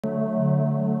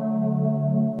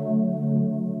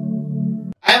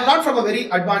not from a very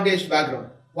advantaged background.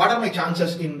 What are my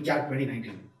chances in CAT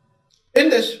 2019? In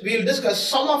this, we will discuss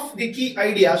some of the key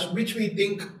ideas which we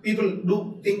think people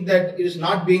do think that it is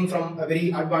not being from a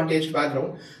very advantaged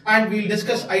background, and we will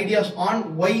discuss ideas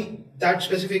on why that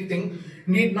specific thing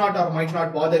need not or might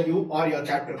not bother you or your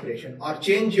CAT preparation or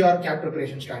change your CAT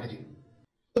preparation strategy.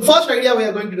 The first idea we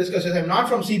are going to discuss is I'm not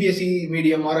from CBSE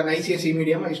medium or an ICSE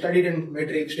medium. I studied in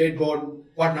Matric, state board,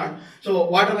 whatnot. So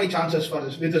what are my chances for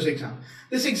this with this exam?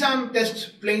 This exam tests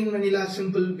plain vanilla,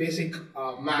 simple, basic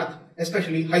math,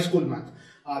 especially high school math.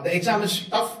 The exam is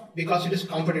tough because it is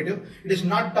competitive. It is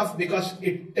not tough because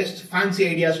it tests fancy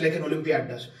ideas like an Olympiad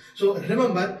does. So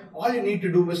remember, all you need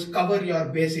to do is cover your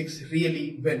basics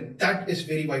really well. That is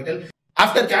very vital.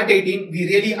 After CAT 18, we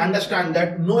really understand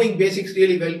that knowing basics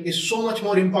really well is so much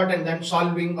more important than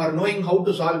solving or knowing how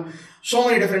to solve so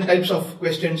many different types of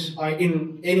questions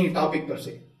in any topic per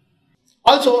se.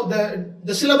 Also,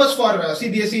 the syllabus for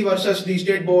CBSE versus the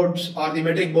state boards or the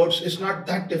metric boards is not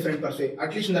that different per se.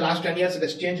 At least in the last 10 years, it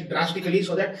has changed drastically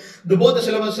so that both the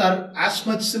syllabus are as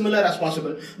much similar as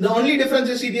possible. The only difference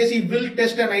is CBSE will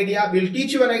test an idea, will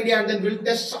teach you an idea and then will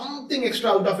test something extra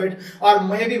out of it or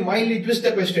maybe mildly twist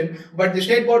the question. But the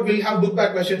state board will have book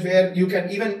back questions where you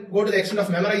can even go to the extent of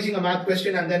memorizing a math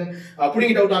question and then putting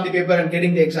it out on the paper and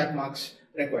getting the exact marks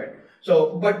required.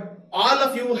 So, but all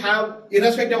of you have,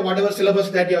 irrespective of whatever syllabus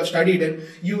that you have studied in,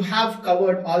 you have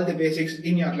covered all the basics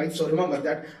in your life. So remember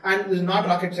that. And this is not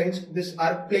rocket science. These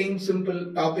are plain,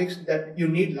 simple topics that you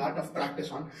need a lot of practice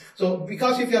on. So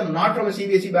because if you are not from a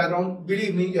CBSE background,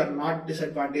 believe me, you are not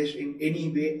disadvantaged in any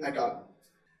way at all.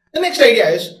 The next idea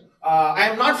is, I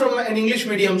am not from an English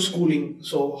medium schooling.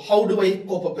 So how do I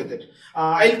cope up with it?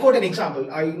 I'll quote an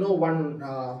example. I know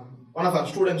one of our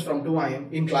students from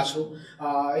 2IM in classroom,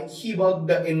 he worked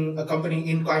in a company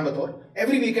in Coimbatore.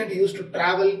 Every weekend he used to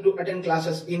travel to attend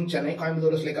classes in Chennai.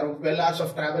 Coimbatore is like around 12 hours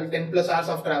of travel, 10 plus hours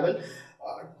of travel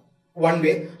one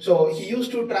way. So he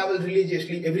used to travel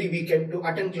religiously every weekend to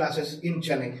attend classes in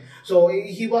Chennai. So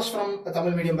he was from a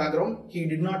Tamil medium background. He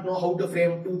did not know how to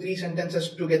frame 2-3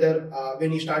 sentences together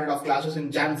when he started off classes in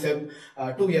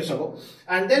Jan-Feb 2 years ago.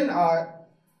 And then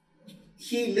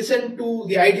he listened to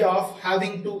the idea of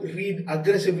having to read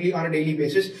aggressively on a daily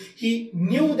basis. He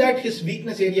knew that his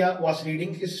weakness area was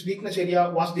reading. His weakness area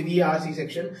was the VRC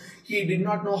section. He did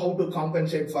not know how to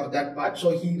compensate for that part.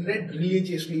 So he read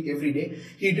religiously every day.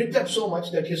 He did that so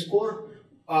much that his score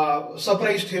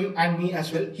surprised him and me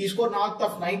as well. He scored north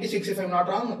of 96, if I'm not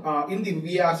wrong, in the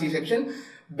VRC section.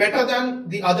 Better than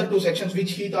the other two sections,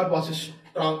 which he thought was his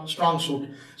strong suit.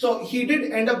 So he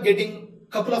did end up getting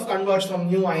couple of converts from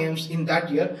new IMs in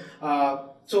that year.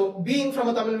 So being from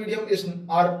a Tamil medium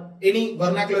or any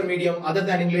vernacular medium other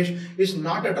than English is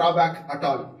not a drawback at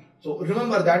all. So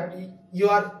remember that you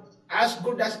are as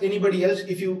good as anybody else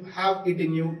if you have it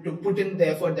in you to put in the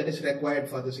effort that is required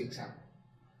for this exam.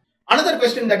 Another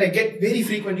question that I get very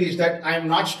frequently is that I am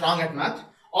not strong at math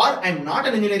or I am not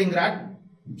an engineering grad,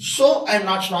 so I am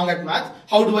not strong at math.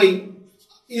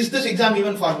 Is this exam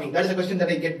even for me? That is a question that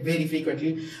I get very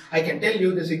frequently. I can tell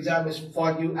you this exam is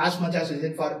for you as much as is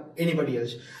it for anybody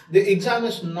else. The exam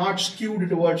is not skewed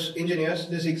towards engineers.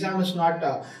 This exam is not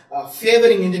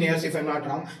favoring engineers, if I'm not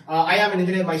wrong. I am an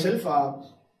engineer myself.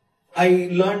 I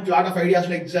learned a lot of ideas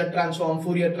like Z transform,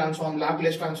 Fourier transform,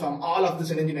 Laplace transform, all of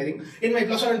this in engineering. In my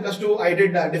plus 1 and plus 2, I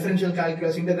did differential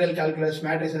calculus, integral calculus,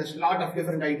 matrices, a lot of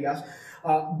different ideas.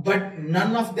 But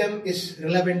none of them is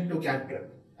relevant to CAT prep.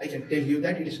 I can tell you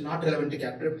that it is not relevant to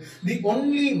CAT prep. The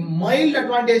only mild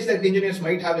advantage that engineers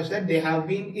might have is that they have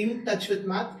been in touch with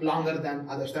math longer than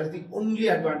others. That is the only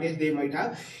advantage they might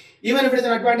have. Even if it is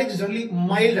an advantage, it's only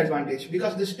mild advantage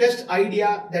because this test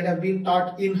idea that have been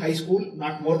taught in high school,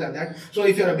 not more than that. So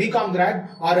if you're a BCom grad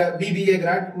or a BBA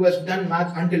grad who has done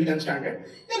math until 10th standard,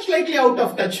 you're slightly out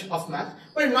of touch of math,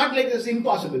 but not like this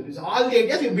impossible. Because all the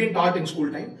ideas you've been taught in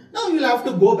school time. Now you'll have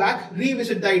to go back,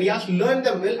 revisit the ideas, learn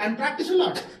them well and practice a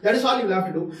lot. That is all you'll have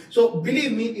to do. So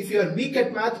believe me, if you're weak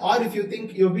at math or if you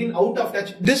think you've been out of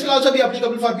touch, this will also be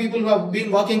applicable for people who have been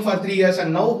working for 3 years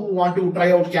and now who want to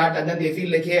try out CAT and then they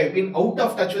feel like, hey, I've been out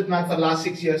of touch with math for the last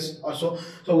 6 years or so.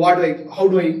 So how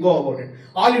do I go about it?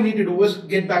 All you need to do is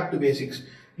get back to basics.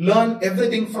 Learn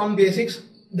everything from basics.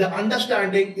 The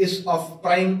understanding is of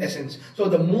prime essence. So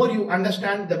the more you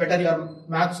understand, the better your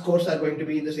math scores are going to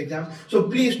be in this exam. So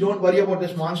please don't worry about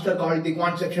this monster called the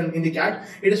quant section in the CAT.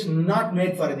 It is not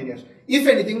made for engineers. If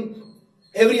anything,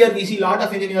 Every year we see a lot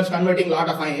of engineers converting a lot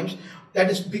of IIMs. That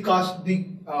is because the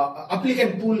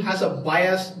applicant pool has a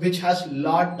bias which has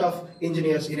lot of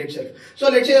engineers in itself. So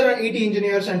let's say there are 80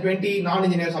 engineers and 20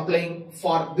 non-engineers applying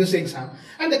for this exam,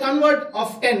 and the convert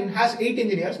of 10 has 8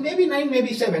 engineers, maybe 9,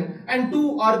 maybe 7, and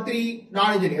 2 or 3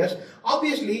 non-engineers.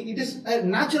 Obviously, it is a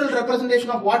natural representation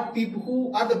of what people,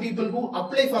 who are the people who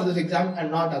apply for this exam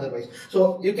and not otherwise.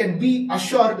 So you can be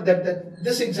assured that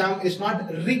this exam is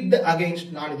not rigged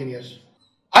against non-engineers.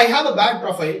 I have a bad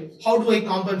profile. How do I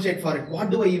compensate for it? What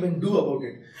do I even do about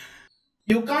it?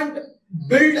 You can't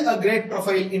build a great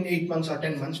profile in 8 months or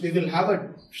 10 months. We will have a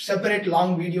separate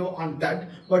long video on that.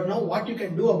 But now what you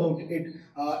can do about it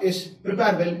is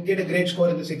prepare well, get a great score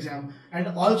in this exam, and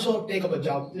also take up a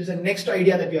job. This is the next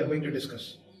idea that we are going to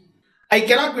discuss. I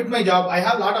cannot quit my job. I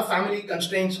have a lot of family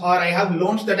constraints, or I have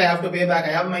loans that I have to pay back.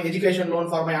 I have my education loan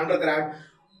for my undergrad.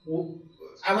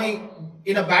 Am I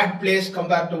in a bad place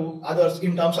compared to others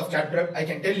in terms of CAT prep? I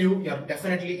can tell you, you're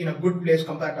definitely in a good place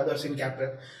compared to others in CAT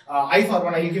prep. I, for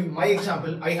one, I will give my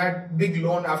example. I had big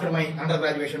loan after my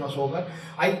undergraduation was over.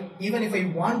 Even if I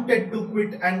wanted to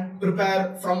quit and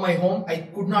prepare from my home, I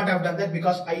could not have done that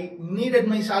because I needed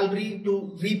my salary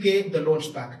to repay the loans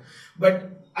back.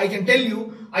 But I can tell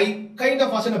you, I kind of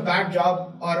was in a bad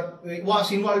job, or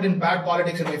was involved in bad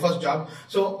politics in my first job.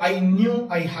 So I knew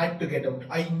I had to get out.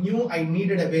 I knew I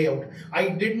needed a way out. I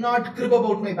did not crib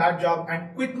about my bad job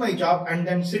and quit my job and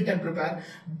then sit and prepare.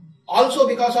 Also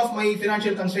because of my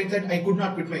financial constraints that I could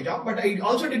not quit my job, but I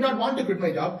also did not want to quit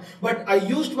my job. But I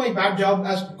used my bad job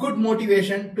as good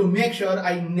motivation to make sure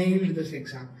I nailed this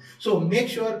exam. So make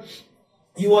sure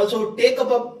you also take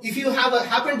up if you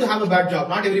happen to have a bad job.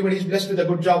 Not everybody is blessed with a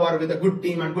good job or with a good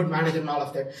team and good manager and all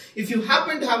of that. If you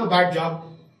happen to have a bad job,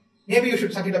 maybe you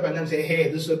should suck it up and then say,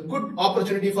 hey, this is a good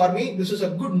opportunity for me. This is a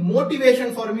good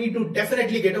motivation for me to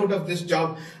definitely get out of this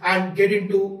job and get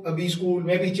into a B school,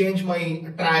 maybe change my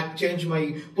track, change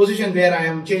my position where I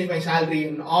am, change my salary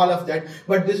and all of that.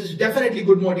 But this is definitely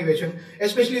good motivation,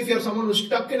 especially if you're someone who's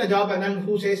stuck in a job and then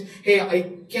who says, hey,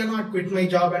 I cannot quit my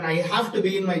job and I have to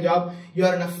be in my job. You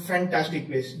are in a fantastic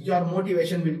place. Your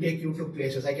motivation will take you to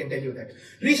places. I can tell you that.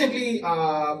 Recently,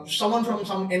 someone from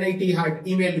some NIT had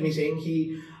emailed me saying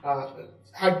he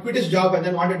had quit his job and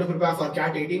then wanted to prepare for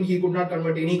CAT 18. He could not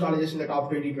convert any colleges in the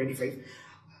top 20-25.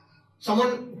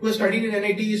 Someone who has studied in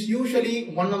NIT is usually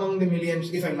one among the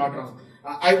millions, if I'm not wrong.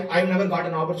 I've never got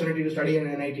an opportunity to study in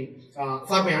NIT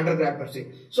for my undergrad per se.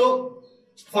 So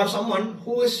for someone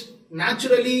who is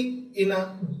naturally in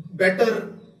a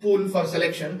better pool for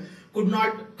selection, could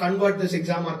not convert this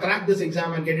exam or crack this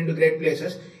exam and get into great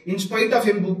places, in spite of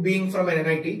him being from an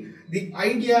NIT, the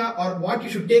idea or what you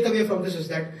should take away from this is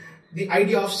that the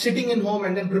idea of sitting in home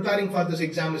and then preparing for this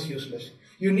exam is useless.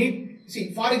 You need,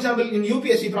 see, for example, in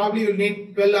UPSC, probably you'll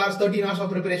need 12 hours, 13 hours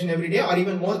of preparation every day or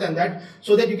even more than that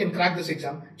so that you can crack this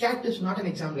exam. CAT is not an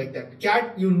exam like that.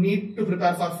 CAT, you need to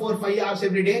prepare for 4 or 5 hours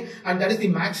every day, and that is the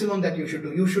maximum that you should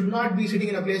do. You should not be sitting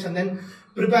in a place and then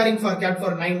preparing for CAT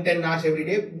for 9-10 hours every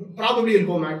day. Probably you'll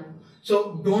go mad.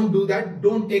 So don't do that.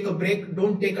 Don't take a break.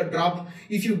 Don't take a drop.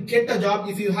 If you get a job,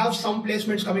 if you have some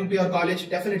placements coming to your college,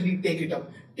 definitely take it up.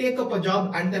 Take up a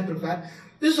job and then prepare.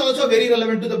 This is also very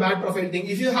relevant to the bad profile thing.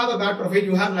 If you have a bad profile,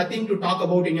 you have nothing to talk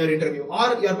about in your interview,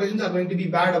 or your questions are going to be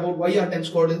bad about why your 10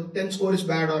 score is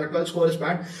bad or a 12 score is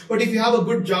bad. But if you have a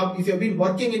good job, if you have been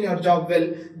working in your job well,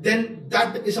 then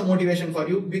that is a motivation for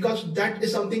you, because that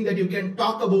is something that you can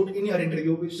talk about in your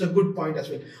interview, which is a good point as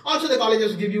well. Also, the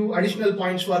colleges give you additional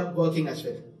points for working as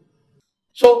well.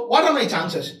 So what are my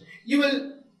chances? You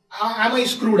will, am I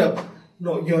screwed up?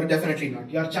 No, you're definitely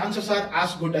not. Your chances are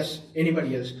as good as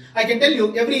anybody else. I can tell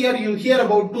you, every year you hear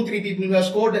about 2-3 people who have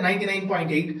scored a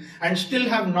 99.8 and still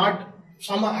have not,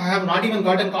 some have not even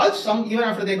gotten calls. Some, even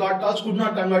after they got calls, could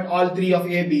not convert all 3 of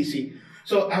A, B, C.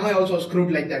 So am I also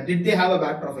screwed like that? Did they have a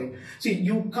bad profile? See,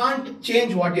 you can't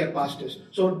change what your past is.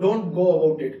 So don't go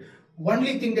about it.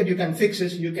 Only thing that you can fix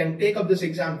is you can take up this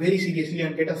exam very seriously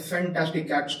and get a fantastic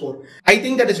CAT score. I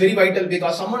think that is very vital,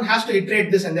 because someone has to iterate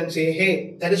this and then say,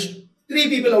 hey, that is 3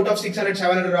 people out of 600,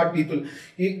 700 odd people.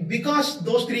 Because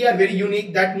those 3 are very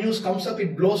unique, that news comes up,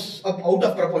 it blows up out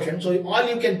of proportion. So all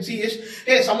you can see is,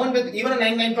 hey, someone with even a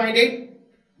 99.8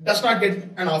 does not get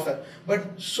an offer.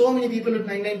 But so many people with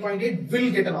 99.8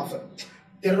 will get an offer.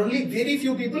 There are only very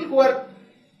few people who are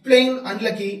plain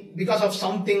unlucky because of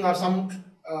something or some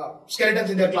skeletons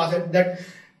in their closet that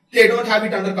they don't have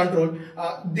it under control.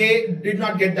 They did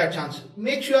not get that chance.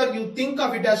 Make sure you think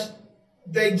of it as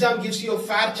the exam gives you a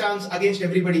fair chance against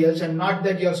everybody else, and not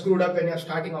that you're screwed up when you're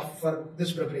starting off for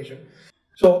this preparation.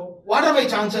 So what are my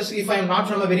chances if I'm not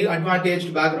from a very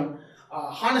advantaged background?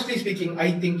 Honestly speaking,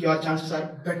 I think your chances are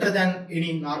better than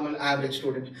any normal average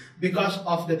student because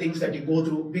of the things that you go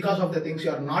through, because of the things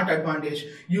you are not advantaged.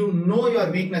 You know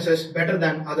your weaknesses better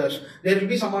than others. There will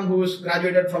be someone who is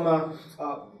graduated from a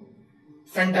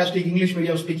fantastic English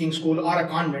medium speaking school or a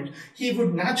convent. He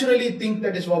would naturally think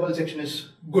that his verbal section is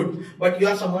good, but you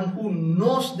are someone who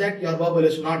knows that your verbal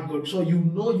is not good, so you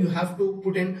know you have to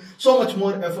put in so much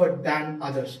more effort than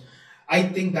others. I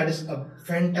think that is a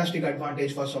fantastic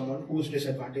advantage for someone who is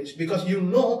disadvantaged, because you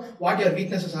know what your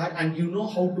weaknesses are and you know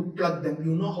how to plug them,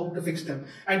 you know how to fix them,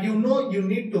 and you know you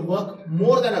need to work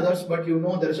more than others, but you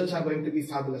know the results are going to be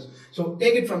fabulous. So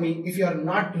take it from me, if you are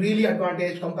not really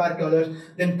advantaged compared to others,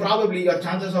 then probably your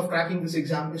chances of cracking this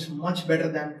exam is much better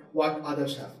than what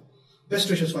others have. Best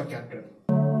wishes for CAT.